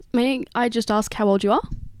May I just ask how old you are?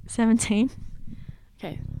 17.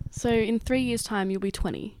 Okay, so in 3 years' time, you'll be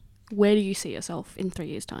 20. Where do you see yourself in 3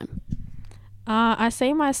 years' time? I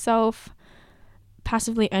see myself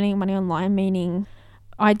passively earning money online, meaning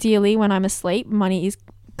ideally when I'm asleep, money is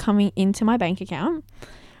coming into my bank account.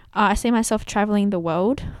 I see myself traveling the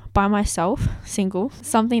world by myself, single.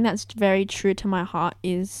 Something that's very true to my heart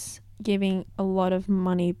is giving a lot of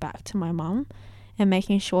money back to my mum and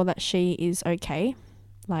making sure that she is okay,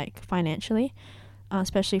 like financially,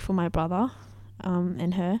 especially for my brother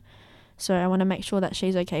and her. So I want to make sure that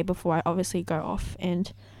she's okay before I obviously go off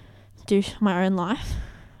and do my own life.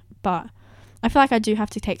 But I feel like I do have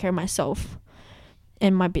to take care of myself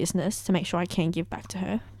and my business to make sure I can give back to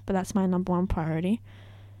her. But that's my number one priority.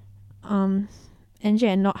 And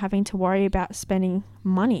yeah, not having to worry about spending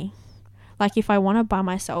money. Like if I want to buy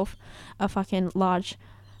myself a fucking large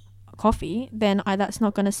coffee, then that's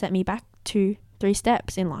not going to set me back 2-3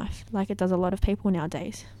 steps in life like it does a lot of people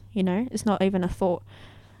nowadays. You know, it's not even a thought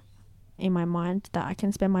in my mind that I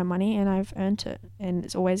can spend my money, and I've earned it, and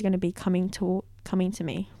it's always going to be coming to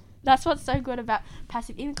me. That's what's so good about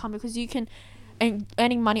passive income, because you can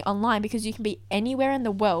earning money online, because you can be anywhere in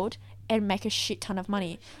the world and make a shit ton of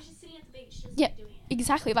money. Yeah,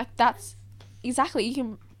 exactly. Like that's exactly. You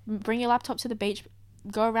can bring your laptop to the beach,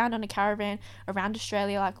 go around on a caravan around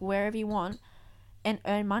Australia, like wherever you want, and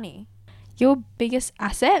earn money. Your biggest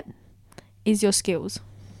asset is your skills.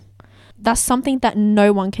 That's something that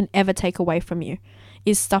no one can ever take away from you,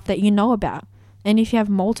 is stuff that you know about. And if you have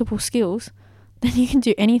multiple skills, then you can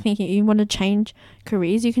do anything. You want to change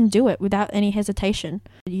careers, you can do it without any hesitation.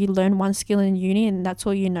 You learn one skill in uni and that's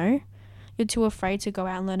all you know. You're too afraid to go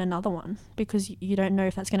out and learn another one because you don't know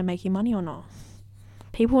if that's going to make you money or not.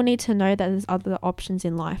 People need to know that there's other options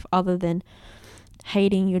in life other than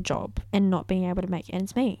hating your job and not being able to make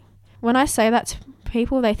ends meet. When I say that to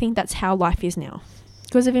people, they think that's how life is now.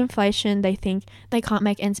 Because of inflation, they think they can't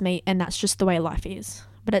make ends meet and that's just the way life is.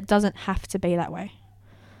 But it doesn't have to be that way.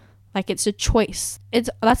 Like, it's a choice.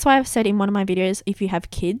 That's why I've said in one of my videos, if you have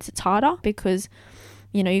kids, it's harder because,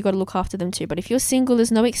 you know, you got to look after them too. But if you're single,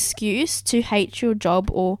 there's no excuse to hate your job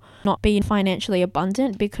or not be financially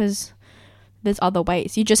abundant, because there's other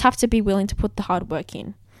ways. You just have to be willing to put the hard work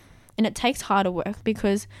in. And it takes harder work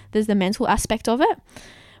because there's the mental aspect of it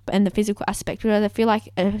and the physical aspect. Because I feel like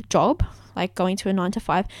a job, like going to a 9 to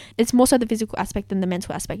 5, it's more so the physical aspect than the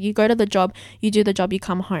mental aspect. You go to the job, you do the job, you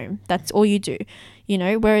come home. That's all you do, you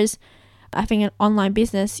know. Whereas having an online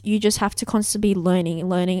business, you just have to constantly be learning and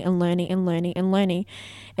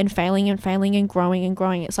failing and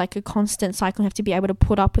growing. It's like a constant cycle. You have to be able to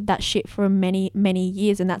put up with that shit for many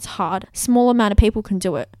years, and that's hard. Small amount of people can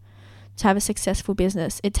do it. To have a successful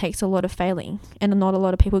business, it takes a lot of failing, and not a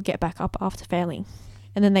lot of people get back up after failing,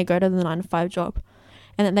 and then they go to the 9 to 5 job,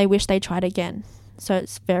 and then they wish they tried again. So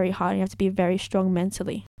it's very hard. You have to be very strong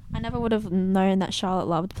mentally. I never would have known that Charlotte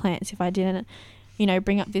loved plants if I didn't, you know,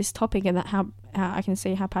 bring up this topic, and that how I can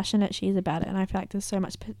see how passionate she is about it. And I feel like there's so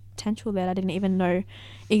much potential that I didn't even know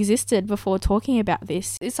existed before talking about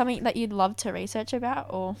this. Is something that you'd love to research about,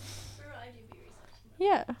 or?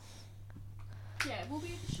 Yeah. Yeah, we'll be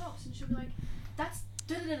at the shops and she'll be like, that's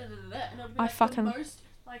da-da-da-da-da-da, and it'll be I like fucking- the most,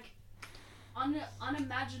 like,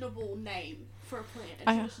 unimaginable name for a plant,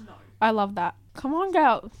 and she'll just know. I love that. Come on,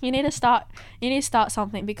 girl. You need to start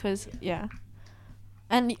something, because, yeah.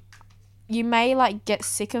 And you may, like, get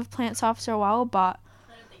sick of plants after a while, but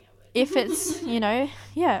I don't think I would. if it's, you know,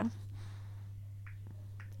 yeah.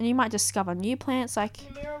 And you might discover new plants, like...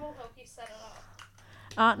 The mirror will help you set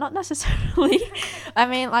it up. Not necessarily. I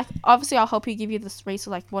mean, like, obviously I'll help you give you this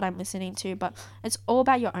resource, like what I'm listening to, but it's all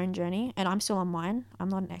about your own journey, and I'm still on mine. I'm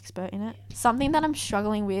not an expert in it. Something that I'm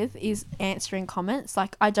struggling with is answering comments.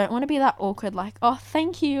 Like, I don't want to be that awkward, like, oh,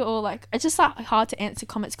 thank you, or like, it's just like hard to answer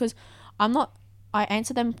comments, because I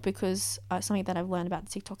answer them because something that I've learned about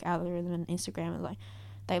the TikTok algorithm and Instagram is like,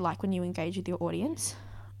 they like when you engage with your audience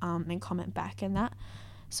and comment back and that.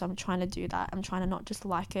 So I'm trying to do that. I'm trying to not just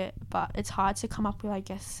like it, but it's hard to come up with, I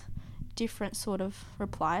guess, different sort of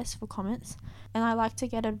replies for comments. And I like to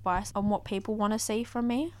get advice on what people want to see from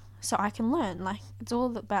me so I can learn. Like, it's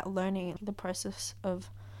all about learning the process of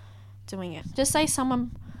doing it. Just say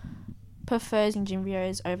someone prefers gym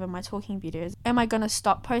videos over my talking videos. Am I going to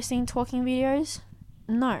stop posting talking videos?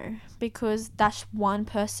 No, because that's one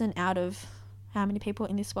person out of how many people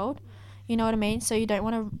in this world? You know what I mean? So you don't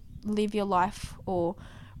want to live your life or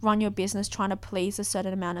run your business trying to please a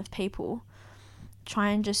certain amount of people. Try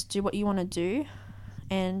and just do what you want to do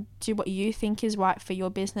and do what you think is right for your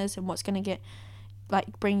business and what's going to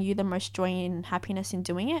bring you the most joy and happiness in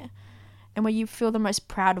doing it, and where you feel the most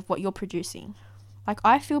proud of what you're producing. Like,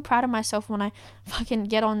 I feel proud of myself when I fucking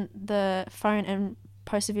get on the phone and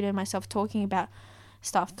post a video of myself talking about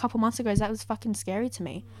stuff. A couple months ago, that was fucking scary to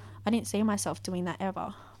me. I didn't see myself doing that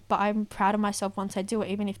ever. But I'm proud of myself once I do it,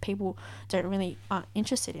 even if people aren't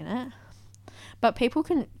interested in it. But people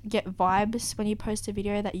can get vibes when you post a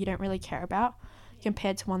video that you don't really care about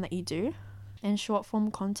compared to one that you do. And short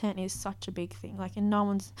form content is such a big thing. Like,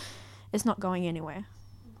 and it's not going anywhere.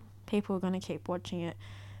 People are going to keep watching it.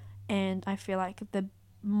 And I feel like the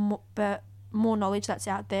more knowledge that's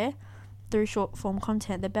out there through short form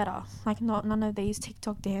content, the better. Like, none of these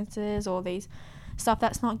TikTok dances or these stuff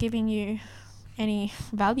that's not giving you any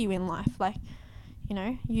value in life. Like, you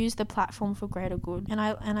know, use the platform for greater good. And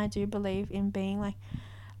I do believe in being like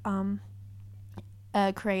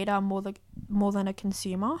a creator more than a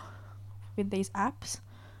consumer with these apps.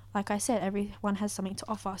 Like I said, everyone has something to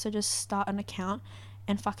offer, so just start an account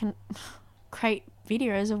and fucking create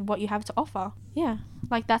videos of what you have to offer. Yeah,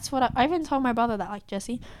 like that's what I even told my brother that, like,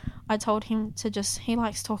 Jesse, I told him to he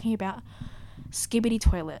likes talking about Skibbity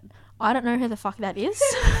Toilet. I don't know who the fuck that is.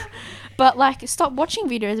 But, like, stop watching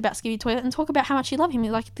videos about Skibbity Toilet and talk about how much you love him.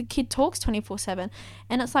 Like, the kid talks 24/7,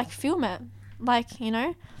 and it's like, film it. Like, you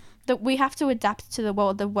know, that we have to adapt to the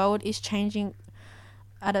world. The world is changing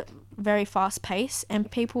at a very fast pace,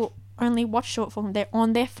 and people only watch short form. They're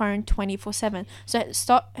on their phone 24/7. So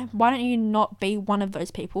stop. Why don't you not be one of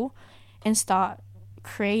those people and start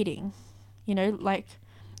creating? You know, like,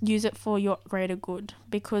 use it for your greater good,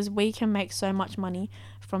 because we can make so much money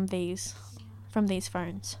from these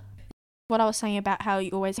phones. What I was saying about how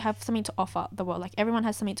you always have something to offer the world. Like, everyone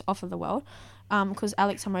has something to offer the world. Because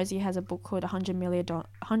Alex Hormozy has a book called $100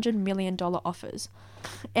 million offers,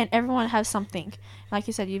 and everyone has something. Like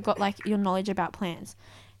you said, you've got, like, your knowledge about plants,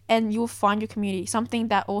 and you'll find your community. Something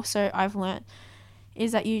that also I've learnt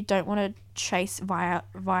is that you don't want to chase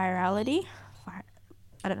virality.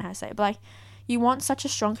 I don't know how to say it, but, like, you want such a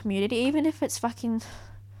strong community, even if it's fucking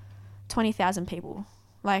 20,000 people.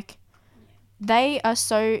 Like, they are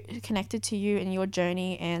so connected to you and your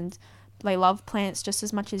journey, and they love plants just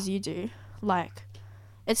as much as you do. Like,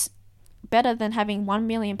 it's better than having 1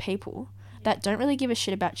 million people that don't really give a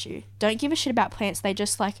shit about you, don't give a shit about plants. They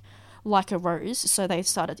just like a rose, so they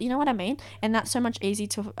started, you know what I mean? And that's so much easier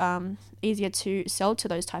to sell to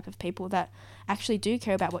those type of people that actually do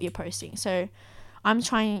care about what you're posting. So I'm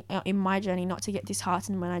trying in my journey not to get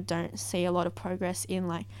disheartened when I don't see a lot of progress in,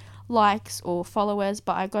 like, likes or followers,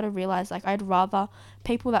 but I got to realize, like, I'd rather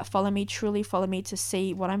people that follow me truly follow me to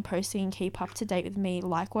see what I'm posting, keep up to date with me,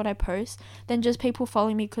 like what I post, than just people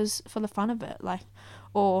following me for the fun of it, like,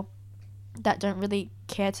 or that don't really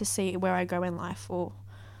care to see where I go in life or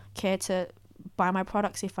care to buy my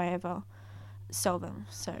products if I ever sell them.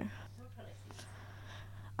 So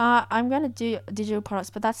I'm going to do digital products,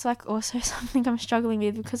 but that's, like, also something I'm struggling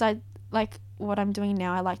with, because I like what I'm doing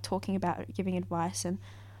now. I like talking about giving advice and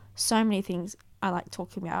so many things I like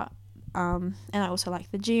talking about. And I also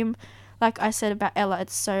like the gym. Like I said about Ella,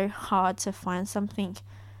 it's so hard to find something,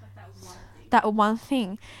 like that one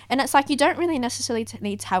thing. And it's like, you don't really necessarily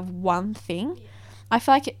need to have one thing. Yeah. I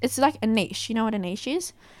feel like it's like a niche. You know what a niche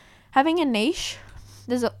is? Having a niche,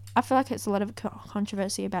 I feel like it's a lot of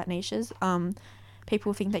controversy about niches.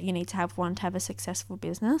 People think that you need to have one to have a successful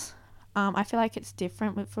business. I feel like it's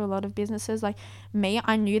different for a lot of businesses. Like me,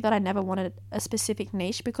 I knew that I never wanted a specific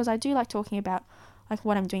niche, because I do like talking about, like,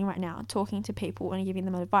 what I'm doing right now, talking to people and giving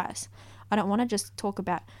them advice. I don't want to just talk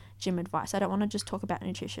about gym advice. I don't want to just talk about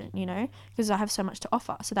nutrition, you know, because I have so much to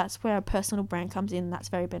offer. So that's where a personal brand comes in. That's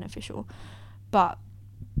very beneficial. But,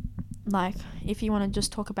 like, if you want to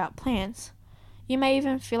just talk about plants, you may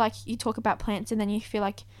even feel like you talk about plants and then you feel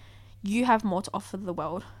like you have more to offer the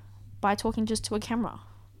world by talking just to a camera.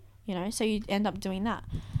 You know, so you end up doing that.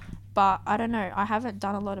 But I don't know, I haven't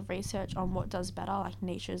done a lot of research on what does better, like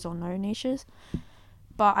niches or no niches.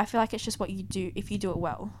 But I feel like it's just what you do if you do it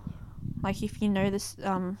well. Like, if you know this,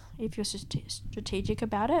 if you're strategic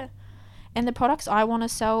about it. And the products I want to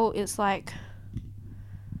sell is, like,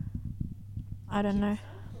 I don't know.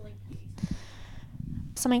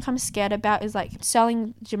 Something I'm scared about is, like,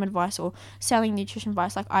 selling gym advice or selling nutrition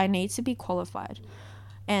advice. Like, I need to be qualified.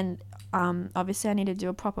 And obviously I need to do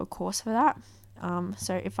a proper course for that.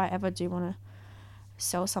 So if I ever do want to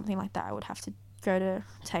sell something like that, I would have to go to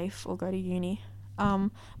TAFE or go to uni.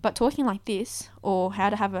 But talking like this, or how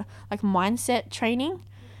to have a, like, mindset training,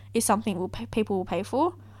 is something people will pay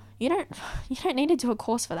for. You don't need to do a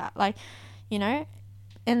course for that. Like, you know,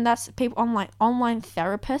 and that's people online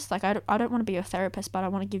therapists. Like, I don't want to be a therapist, but I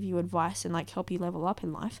want to give you advice and, like, help you level up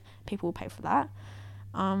in life. People will pay for that.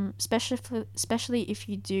 Especially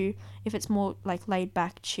if it's more like laid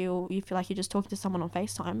back, chill, you feel like you're just talking to someone on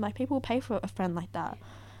FaceTime, like people will pay for a friend like that,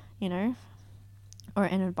 you know, or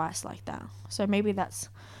an advice like that. So maybe that's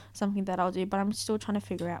something that I'll do, but I'm still trying to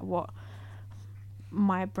figure out what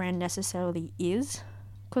my brand necessarily is,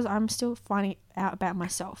 because I'm still finding out about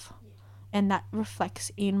myself, and that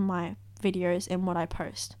reflects in my videos and what I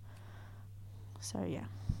post. So yeah.